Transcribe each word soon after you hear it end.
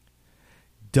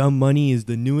Dumb Money is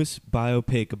the newest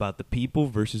biopic about the people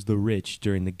versus the rich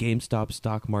during the GameStop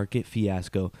stock market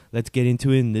fiasco. Let's get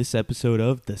into it in this episode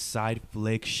of The Side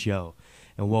Flick Show.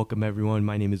 And welcome everyone,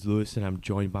 my name is Lewis and I'm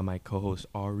joined by my co-host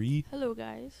Ari. Hello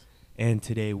guys. And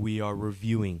today we are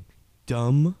reviewing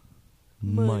Dumb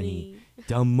Money.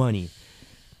 Dumb Money.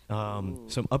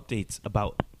 Some updates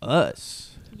about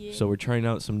us. Yeah. So we're trying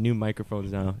out some new microphones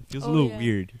now. It feels a little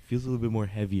weird. It feels a little bit more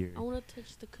heavier. I want to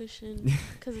touch the cushion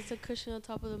because it's a cushion on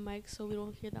top of the mic, so we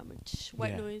don't hear that much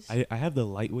white noise. I have the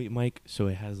lightweight mic, so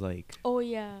it has like... Oh,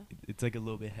 yeah. It's like a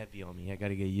little bit heavy on me. I got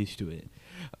to get used to it.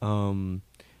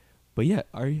 But yeah,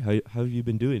 Ari, how have you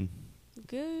been doing?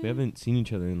 Good. We haven't seen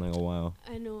each other in like a while.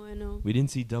 I know. We didn't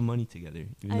see Dumb Money together,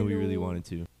 even though we really wanted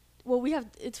to. Well,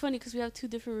 it's funny because we have two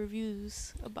different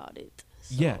reviews about it.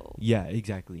 So. Yeah,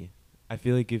 exactly. I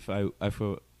feel like if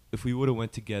we would have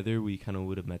went together, we kind of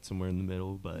would have met somewhere in the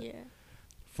middle. But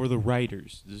for the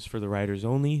writers, this is for the writers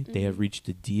only. Mm-hmm. They have reached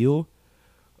a deal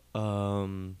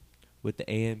with the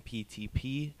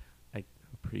AMPTP. I'm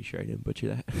pretty sure I didn't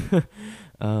butcher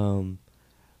that.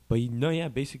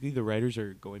 But basically the writers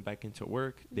are going back into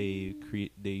work. They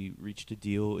reached a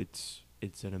deal. It's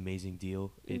an amazing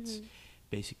deal. Mm-hmm. It's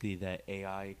basically that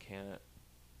AI can't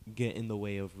get in the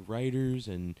way of writers,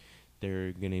 and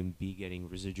they're going to be getting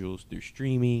residuals through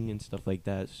streaming and stuff like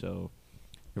that. So,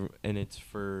 and it's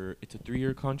a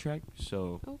 3-year contract.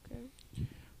 So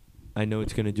I know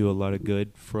it's going to do a lot of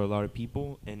good for a lot of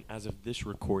people. And as of this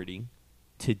recording,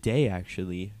 today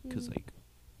actually, because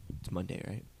it's Monday,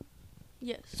 right?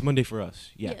 Yes. It's Monday for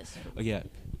us. Yeah. Yes.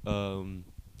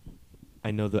 I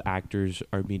know the actors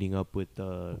are meeting up with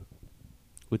the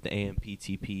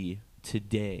AMPTP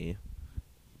today.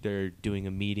 They're doing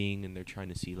a meeting and they're trying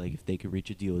to see like if they could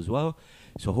reach a deal as well.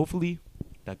 So hopefully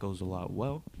that goes a lot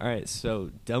well. All right,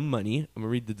 so Dumb Money. I'm gonna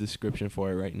read the description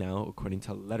for it right now, according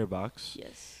to Letterboxd.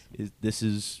 Yes. This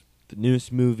is the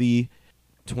newest movie,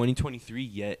 2023.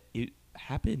 Yet it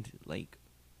happened like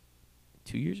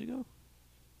 2 years ago.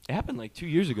 It happened like 2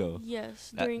 years ago.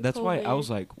 Yes. That's COVID. why I was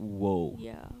like, whoa.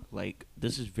 Yeah. Like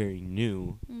this is very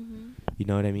new. Mm-hmm. You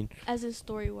know what I mean? As in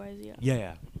story wise, yeah.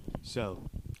 Yeah. So,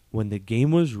 when the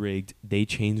game was rigged, they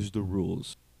changed the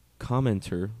rules.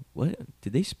 Commenter, what?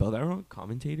 Did they spell that wrong?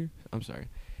 Commentator? I'm sorry.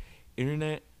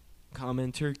 Internet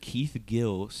commenter Keith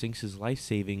Gill sinks his life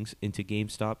savings into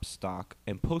GameStop stock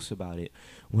and posts about it.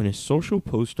 When his social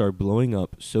posts start blowing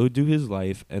up, so do his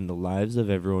life and the lives of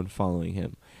everyone following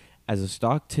him. As a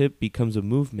stock tip becomes a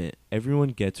movement, everyone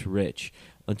gets rich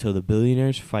until the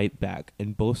billionaires fight back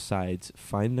and both sides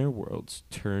find their worlds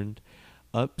turned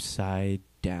upside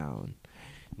down.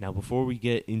 Now, before we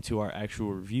get into our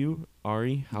actual review,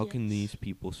 Ari, how can these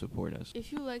people support us?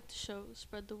 If you like the show,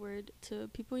 spread the word to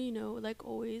people you know. Like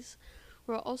always,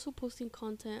 we're also posting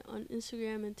content on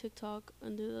Instagram and TikTok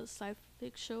under the Side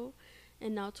Flick Show,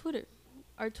 and now Twitter.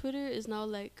 Our Twitter is now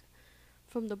like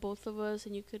from the both of us,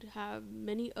 and you could have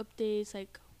many updates,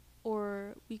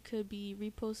 or we could be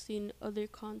reposting other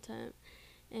content.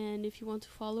 And if you want to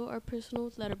follow our personal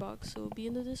Letterboxd, so it'll be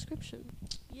in the description.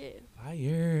 Yeah.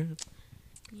 Fire.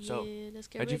 Yeah, So, let's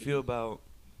get how'd ready. you feel about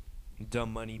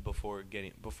Dumb Money before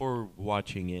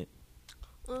watching it?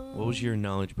 What was your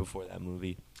knowledge before that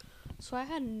movie? So I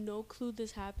had no clue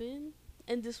this happened,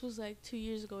 and this was like 2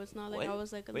 years ago. It's not like I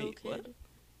was like a little kid. What?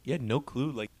 You had no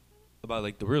clue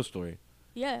about the real story?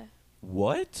 Yeah.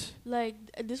 What?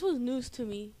 This was news to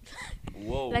me.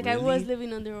 Whoa, really? I was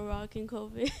living under a rock in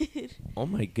COVID. Oh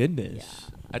my goodness.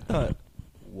 Yeah. I thought,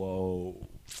 whoa.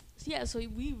 Yeah, so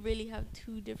we really have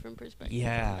two different perspectives.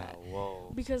 Yeah,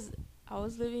 whoa. Because I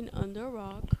was living under a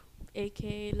rock,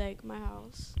 aka like my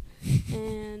house.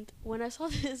 And when I saw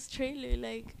this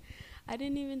trailer, I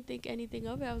didn't even think anything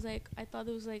of it. I thought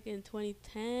it was in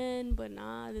 2010, but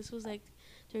nah, this was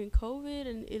during COVID,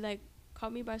 and it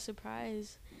caught me by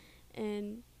surprise.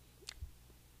 And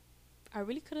I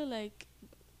really could have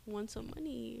won some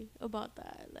money about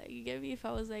that. You get me? If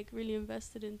I was really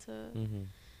invested into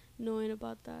knowing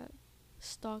about that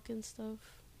stock and stuff.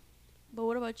 But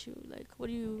what about you? What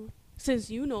do you,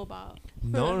 since you know about?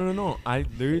 No. I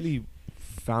literally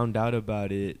found out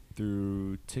about it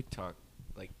through TikTok,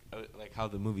 how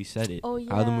the movie said it. Oh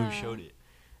yeah. How the movie showed it.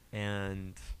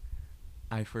 And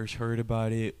I first heard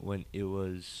about it when it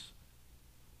was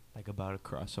about to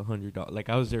cross $100.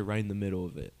 I was there right in the middle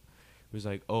of it. It was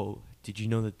oh, did you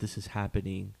know that this is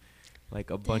happening?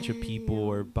 A bunch of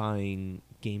people are buying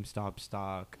GameStop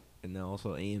stock, and then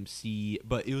also AMC,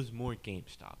 but it was more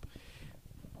GameStop.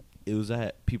 It was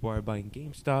that people are buying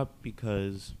GameStop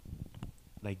because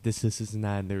this and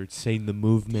that, and they're saying the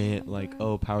movement,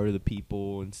 oh, power to the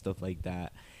people and stuff like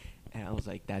that. And I was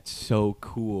like, that's so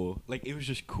cool. Like, it was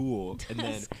just cool. And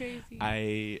then That's crazy.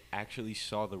 I actually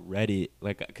saw the Reddit,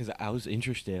 like, because I was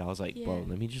interested. I was like, bro, Yeah.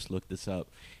 let me just look this up.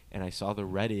 And I saw the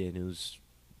Reddit, and it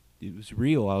was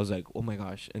real. I was like, oh my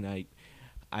gosh. And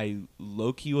I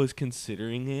low-key was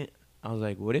considering it. I was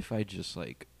like, what if I just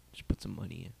put some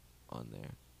money on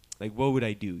there? Like, what would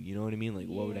I do? You know what I mean? Like,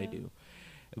 what would I Yeah. do?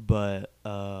 But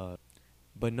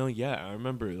no, yeah, I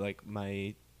remember, like,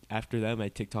 after that, my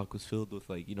TikTok was filled with,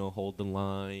 like, hold the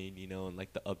line, and,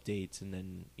 like, the updates, and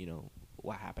then,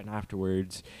 what happened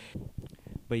afterwards.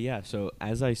 But yeah, so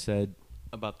as I said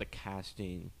about the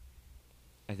casting,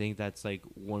 I think that's, like,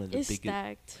 one of the It's biggest.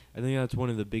 stacked. I think that's one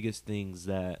of the biggest things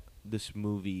that this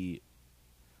movie,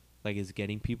 like, is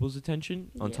getting people's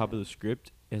attention. On top of Yeah. the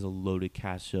script, it has a loaded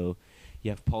cast. So you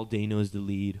have Paul Dano as the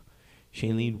lead.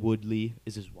 Shailene Woodley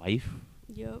is his wife,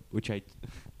 Yep. which I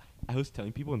was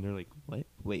telling people, and they're like, "What?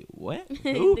 Wait, what?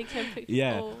 Who?" They can't pick.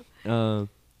 Yeah. Oh.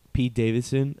 Pete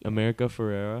Davidson, America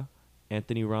Ferrera,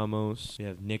 Anthony Ramos. We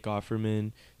have Nick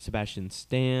Offerman, Sebastian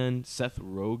Stan, Seth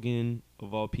Rogen,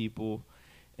 of all people,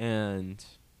 and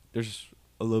there's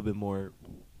a little bit more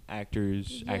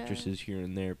actors, Yeah. actresses here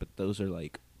and there, but those are,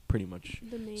 like, pretty much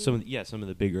The main. some of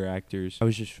the bigger actors. I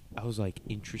was like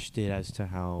interested as to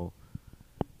how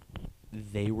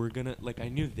they were gonna, like, I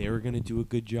knew they were gonna do a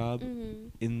good job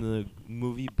in the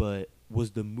movie, but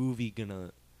was the movie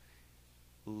gonna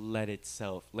let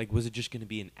itself, like, was it just gonna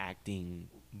be an acting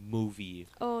movie?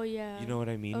 Oh yeah. You know what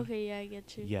I mean? Okay, yeah, I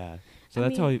get you. Yeah. So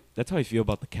I that's how I feel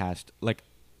about the cast. Like,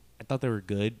 I thought they were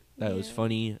good. That it was Yeah.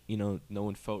 funny. No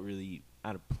one felt really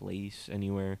out of place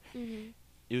anywhere.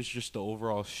 It was just the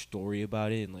overall story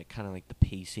about it, and, like, kind of like the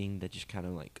pacing that just kind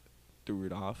of, like, threw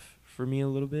it off for me a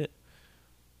little bit.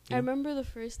 I remember the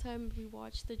first time we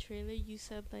watched the trailer, you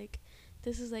said, like,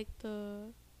 this is, like,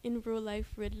 the in real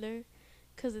life Riddler,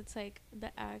 because it's, like,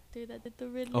 the actor that did the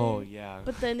Riddler. Oh yeah.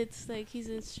 But then it's, like, he's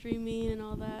in streaming and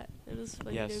all that. It was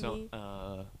funny Yeah. to So me.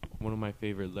 one of my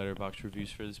favorite Letterboxd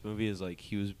reviews for this movie is, like,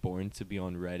 he was born to be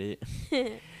on Reddit.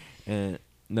 And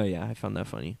no, yeah, I found that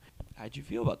funny. How'd you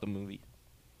feel about the movie?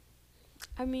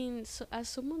 I mean, so as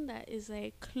someone that is,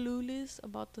 like, clueless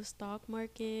about the stock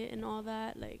market and all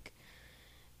that, like,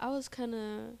 I was kind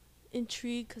of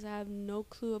intrigued because I have no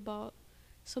clue about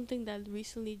something that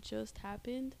recently just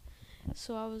happened.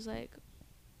 So I was like,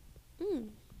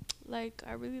 like,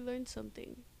 I really learned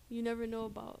something. You never know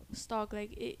about stock.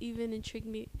 Like, it even intrigued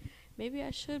me. Maybe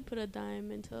I should put a dime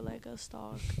into, like, a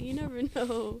stock. You never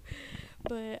know.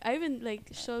 But I even, like,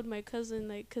 showed my cousin,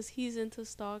 like, because he's into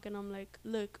stock. And I'm like,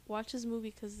 look, watch this movie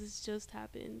because this just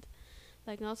happened,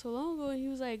 like, not so long ago. And he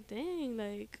was like, dang,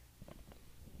 like,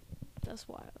 that's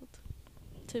wild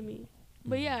to me.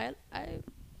 But yeah, I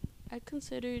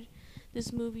considered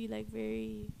this movie, like,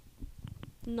 very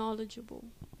knowledgeable.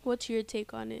 What's your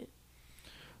take on it?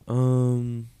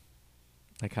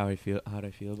 Like, how'd I feel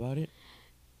about it?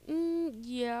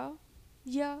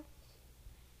 Yeah,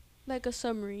 like a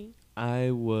summary. I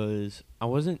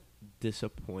wasn't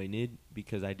disappointed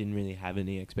because I didn't really have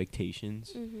any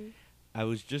expectations. I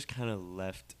was just kind of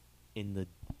left in the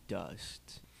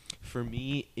dust. For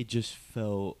me, it just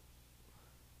felt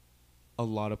a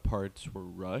lot of parts were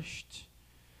rushed,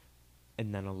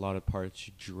 and then a lot of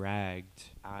parts dragged.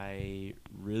 I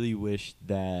really wish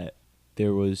that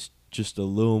there was just a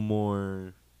little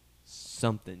more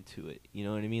something to it. You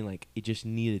know what I mean? Like, it just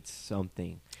needed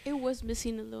something. It was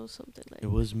missing a little something. Like,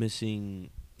 It was missing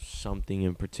something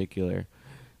in particular.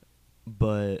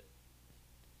 But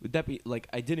would that be, like,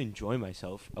 I did enjoy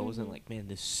myself. I wasn't like, man,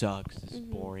 this sucks, this is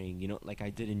boring. You know, like, I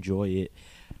did enjoy it.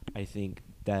 I think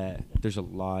that there's a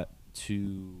lot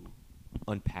to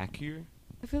unpack here.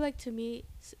 I feel like, to me,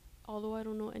 although I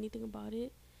don't know anything about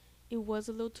it, it was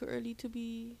a little too early to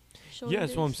be shown. Yeah,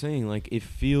 that's what I'm saying. Like, it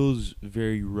feels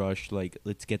very rushed. Like,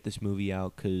 let's get this movie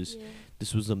out because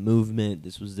this was a movement.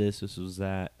 This was this. This was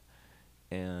that.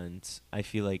 And I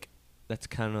feel like that's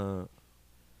kind of...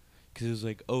 Because it was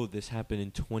like, oh, this happened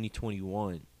in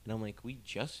 2021. And I'm like, we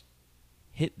just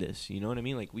hit this. You know what I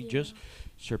mean? Like, we just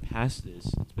surpassed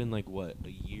this. It's been, like, what,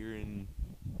 a year and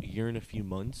a few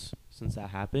months since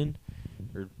that happened?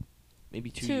 Or maybe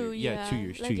 2 years. Yeah, 2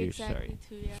 years. Like, 2 years, exactly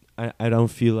sorry. 2, yeah. I don't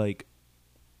feel like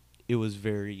it was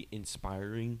very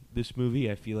inspiring, this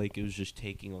movie. I feel like it was just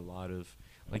taking a lot of,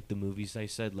 like, the movies I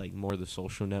said, like, more The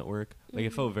Social Network. Like,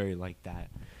 it felt very like that.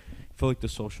 I felt like The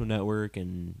Social Network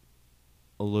and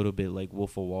a little bit like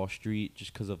Wolf of Wall Street,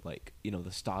 just because of, like, you know,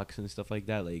 the stocks and stuff like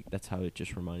that. Like, that's how it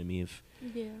just reminded me of.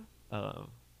 Yeah.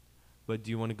 But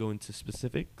do you want to go into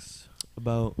specifics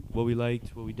about what we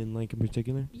liked, what we didn't like in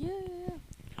particular? Yeah.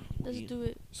 Let's do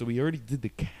it. So we already did the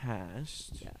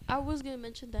cast. Yeah. I was going to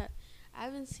mention that I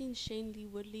haven't seen Shane Lee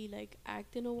Woodley like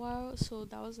act in a while, so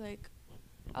that was like,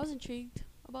 I was intrigued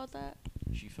about that.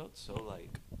 She felt so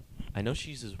like, I know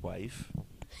she's his wife,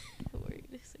 What were you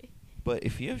gonna say? but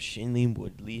if you have Shailene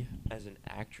Woodley as an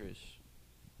actress,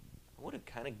 I would have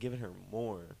kind of given her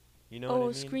more. You know what I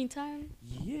mean? Screen time.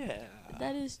 Yeah.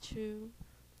 That is true.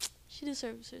 She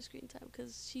deserves her screen time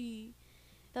because she.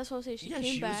 That's what I'm saying. She yeah,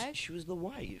 came she back. was she was the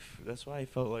wife. That's why I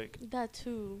felt like That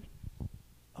too.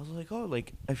 I was like, oh,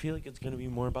 like I feel like it's gonna be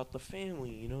more about the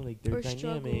family. You know, like their Or dynamic.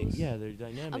 struggles. Yeah, their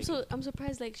dynamic. I'm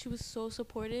surprised. Like she was so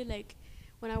supported. Like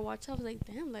when I watched, I was like,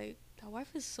 damn. Like that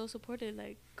wife is so supported.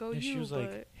 Like go Yeah, you. she was but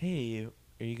like, hey,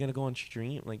 are you gonna go on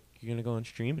stream? Like you're gonna go on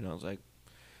stream? And I was like,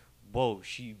 whoa,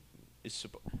 she is.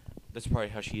 That's probably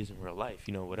how she is in real life.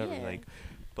 You know, whatever. Yeah. Like,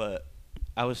 but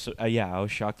I was I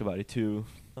was shocked about it too.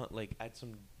 Not like add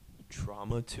some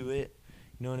drama to it.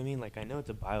 You know what I mean? Like I know it's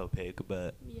a biopic,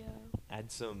 but yeah. add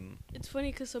some. It's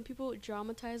funny because some people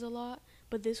dramatize a lot,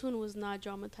 but this one was not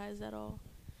dramatized at all.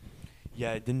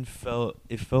 Yeah, it didn't felt.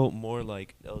 It felt more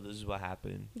like, oh, this is what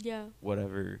happened. Yeah.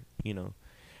 Whatever, you know.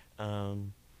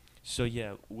 So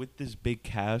yeah, with this big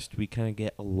cast, we kind of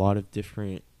get a lot of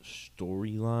different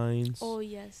storylines. Oh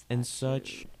yes. and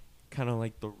such. Kind of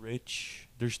like the rich.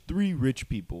 There's 3 rich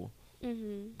people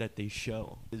Mhm. that they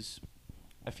show.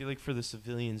 I feel like for the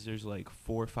civilians, there's like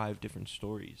 4 or 5 different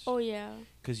stories. Oh yeah.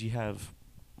 Because you have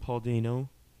Paul Dano,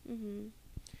 Mhm.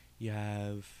 you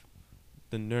have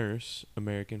the nurse,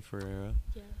 American Ferrera.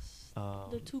 Yes.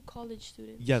 The 2 college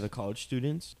students. Yeah, the college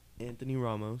students, Anthony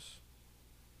Ramos.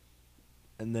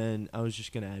 And then I was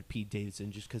just gonna add Pete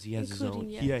Davidson just because he has his own.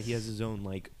 Including, Yeah, he yes. has his own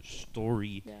like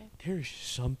story. Yeah. There's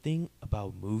something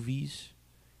about movies,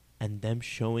 and them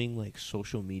showing like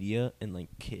social media and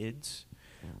like kids.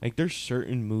 Like there's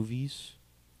certain movies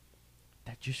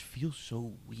that just feel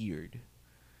so weird.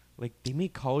 Like they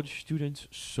make college students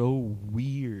so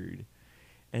weird,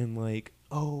 and like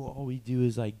all we do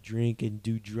is like drink and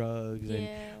do drugs and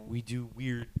Yeah. we do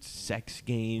weird sex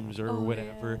games or Oh,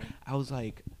 whatever. yeah. I was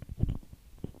like,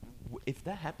 if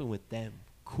that happened with them,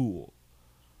 cool.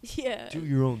 Yeah. Do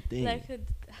your own thing. That could.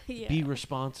 Yeah. Be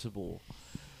responsible.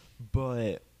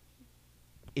 But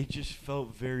it just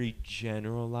felt very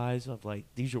generalized of like,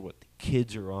 these are what the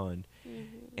kids are on.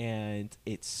 Mhm. And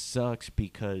it sucks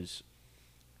because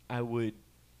I would,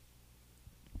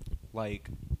 like,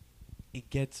 it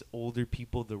gets older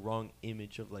people the wrong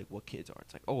image of like what kids are.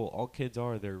 It's like, oh, all kids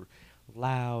are, they're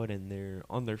loud and they're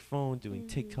on their phone doing Mhm.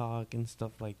 TikTok and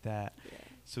stuff like that. Yeah.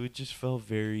 So it just felt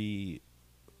very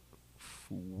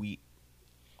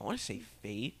I want to say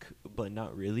fake, but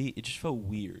not really. It just felt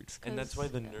weird. And that's why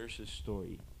the yeah. nurse's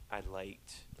story I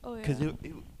liked. Oh yeah. Because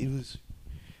it was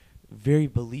very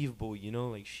believable, you know?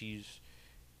 Like it's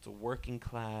a working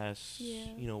class,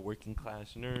 Yeah. Working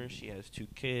class nurse. She has 2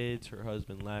 kids. Her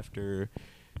husband left her.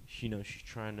 She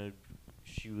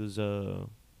was an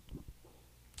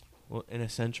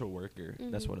essential worker.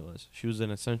 That's Mhm. what it was. She was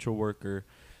an essential worker.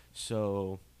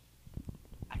 So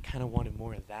I kind of wanted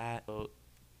more of that. So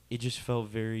it just felt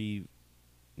very,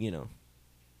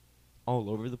 all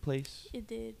over the place. It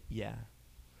did. Yeah.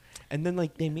 And then,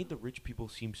 like, they made the rich people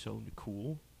seem so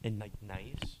cool and, like,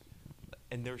 nice.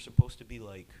 And they were supposed to be,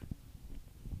 like,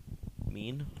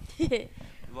 mean.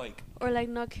 Like, Or like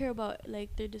not care about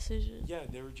like their decision. yeah,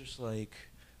 they were just like,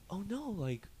 oh no,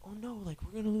 like, we're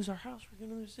going to lose our house. We're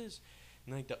going to lose this.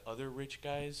 And, like, the other rich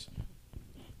guys,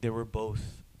 they were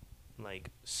both,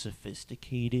 like,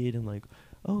 sophisticated and, like,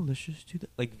 oh, let's just do that.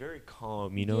 Like, very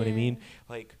calm, you know what I mean? Yeah.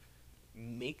 Like,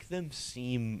 make them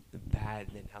seem bad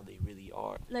than how they really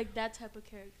are. Like that type of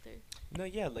character. No,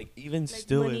 yeah, like even Like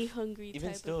still, money if hungry even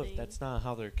type still, of if thing. that's not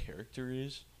how their character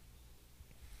is,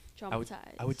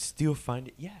 Traumatized. I would still find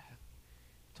it. Yeah,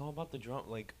 it's all about the drama.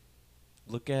 Like,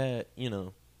 look at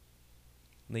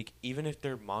like even if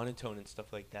they're monotone and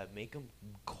stuff like that, make them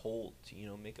cold.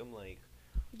 Make them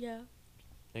Yeah.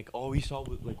 like all we saw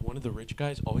with like one of the rich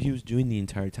guys. All he was doing the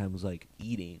entire time was like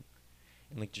eating,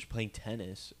 and like just playing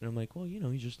tennis. And I'm like, well,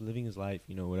 he's just living his life,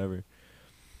 whatever.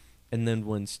 And then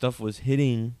when stuff was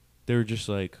hitting, they were just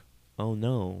like, oh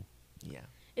no. Yeah.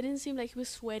 It didn't seem like he was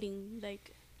sweating.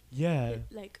 Like. Yeah.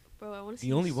 Like, bro, I want to see.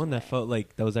 The only you one that sweat. felt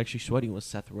like that was actually sweating was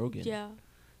Seth Rogen. Yeah.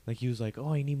 Like he was like,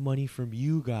 oh, I need money from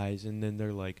you guys. And then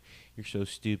they're like, you're so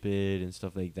stupid and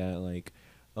stuff like that. Like,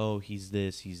 oh, he's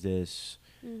this.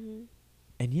 Mhm.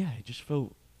 And yeah, it just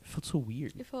felt so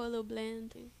weird. It felt a little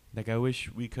bland. Like I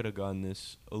wish we could have gotten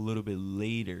this a little bit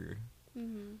later.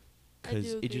 Mhm.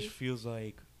 Because it just feels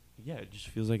like,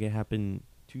 it happened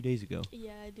 2 days ago.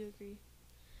 Yeah, I do agree.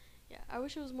 Yeah, I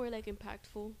wish it was more like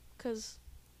impactful. Cause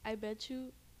I bet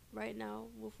you, right now,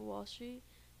 Wolf of Wall Street,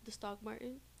 the stock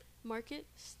market, market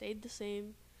stayed the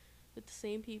same with the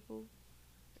same people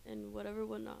and whatever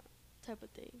whatnot type of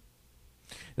thing.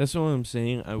 That's what I'm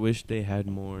saying. I wish they had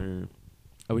more.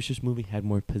 I wish this movie had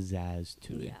more pizzazz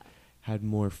to it. Yeah. Had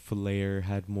more flair.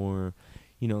 Had more,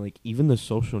 like even The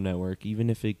Social Network. Even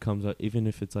if it comes up, even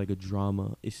if it's like a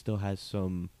drama, it still has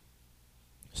some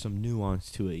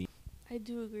nuance to it. I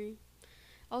do agree.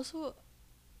 Also,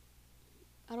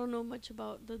 I don't know much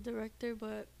about the director,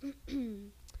 but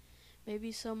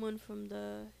maybe someone from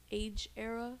the Age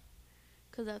era,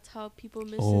 because that's how people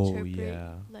misinterpret.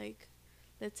 Yeah. Like,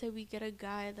 let's say we get a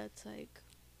guy that's like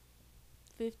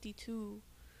 52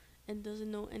 and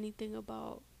doesn't know anything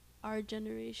about our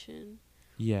generation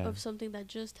Yeah. of something that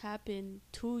just happened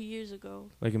 2 years ago.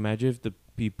 Like imagine if the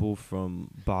people from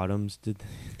Bottoms did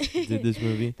this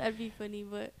movie. That'd be funny,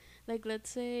 but like let's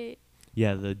say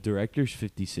Yeah, the director's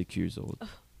 56 years old.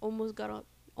 almost got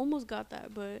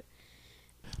that, but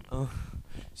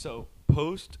So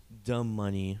post Dumb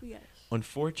Money, yes.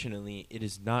 unfortunately, it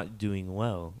is not doing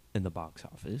well in the box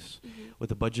office. Mm-hmm.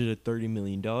 With a budget of $30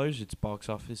 million, its box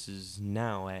office is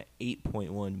now at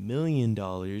 $8.1 million,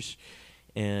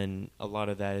 and a lot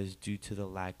of that is due to the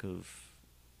lack of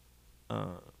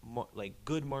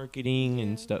good marketing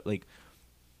and Yeah. stuff. Like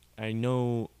I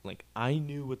knew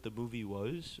what the movie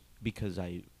was because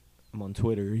I'm on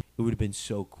Twitter. It would have been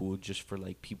so cool just for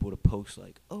like people to post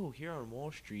like, oh, here on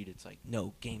Wall Street it's like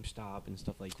no GameStop and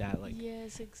stuff like that, like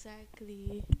Yes,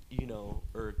 exactly.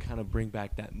 or kind of bring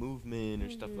back that movement or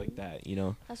stuff like that.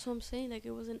 That's what I'm saying. Like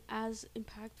it wasn't as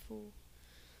impactful.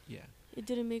 Yeah. It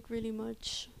didn't make really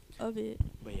much of it.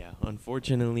 But yeah,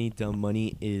 unfortunately, Dumb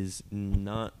Money is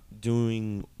not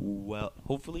doing well.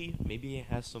 Hopefully, maybe it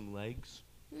has some legs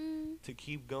to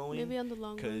keep going. Maybe on the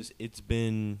long run. Because it's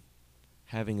been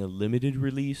having a limited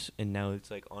release, and now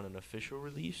it's like on an official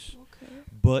release. Okay.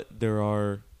 But there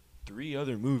are 3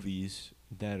 other movies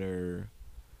that are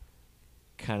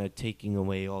kind of taking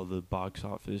away all the box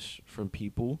office from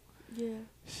people. Yeah.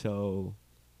 So,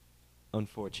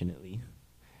 unfortunately,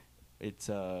 it's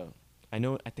I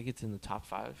think it's in the top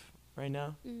 5 right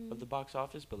now of the box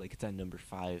office, but like it's at number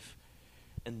 5,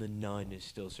 and The Nun is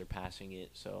still surpassing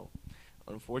it. So,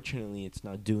 unfortunately, it's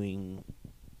not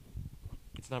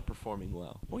performing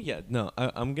well. Well, yeah, no,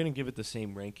 I'm gonna give it the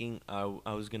same ranking. I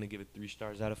was gonna give it 3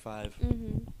 stars out of 5.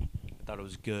 I thought it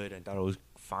was good. I thought it was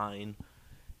fine.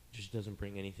 Just doesn't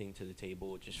bring anything to the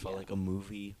table. It just felt like a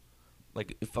movie.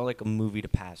 Like it felt like a movie to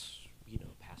pass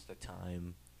the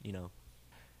time.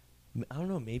 I don't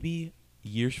know. Maybe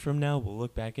years from now we'll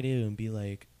look back at it and be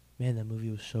like, "Man, that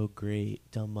movie was so great.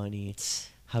 Dumb Money,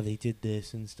 how they did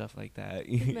this and stuff like that."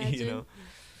 Imagine.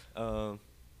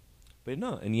 But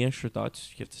no. Any extra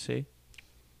thoughts you have to say?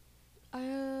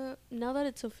 Now that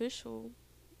it's official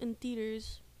in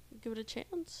theaters, give it a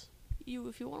chance.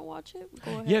 If you want to watch it,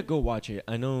 go ahead. Yeah, go watch it.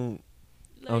 I know.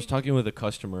 I was Like, talking with a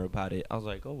customer about it. I was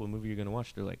like, "Oh, what movie are you gonna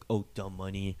watch?" They're like, "Oh, Dumb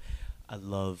Money. I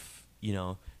love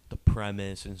the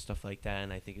premise and stuff like that,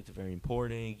 and I think it's very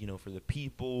important, for the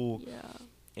people, Yeah.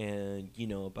 and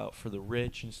about for the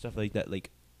rich and stuff like that."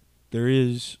 Like,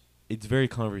 it's very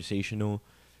conversational.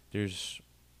 There's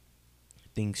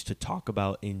things to talk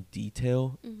about in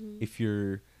detail. If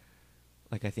you're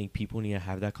like, I think people need to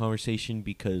have that conversation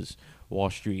because Wall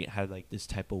Street had like this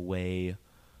type of way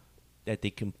that they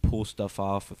can pull stuff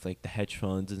off with like the hedge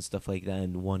funds and stuff like that.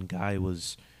 And one guy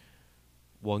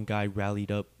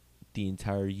rallied up the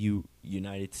entire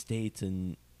United States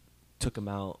and took them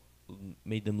out,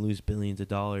 made them lose billions of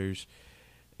dollars.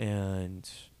 And,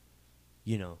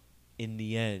 in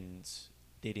the end,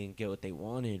 they didn't get what they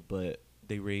wanted, but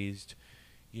they raised,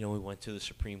 we went to the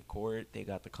Supreme Court. They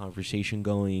got the conversation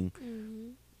going.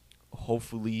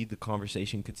 Hopefully the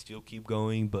conversation could still keep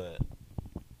going, but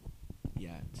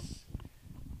yeah,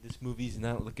 this movie's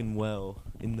not looking well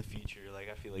in the future. Like,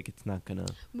 I feel like it's not gonna...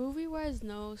 Movie-wise,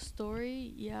 no.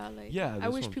 Story, yeah. Like, Yeah, I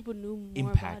this wish one- people knew more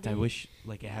impact. about it. I wish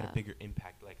like it had a Yeah. bigger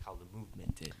impact, like how the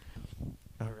movement did.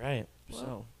 All right,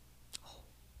 Well,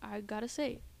 I gotta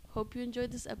say, hope you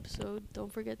enjoyed this episode.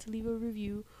 Don't forget to leave a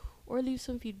review or leave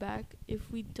some feedback.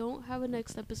 If we don't have a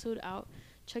next episode out,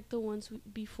 check the ones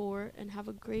before and have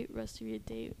a great rest of your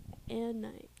day and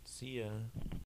night. see ya.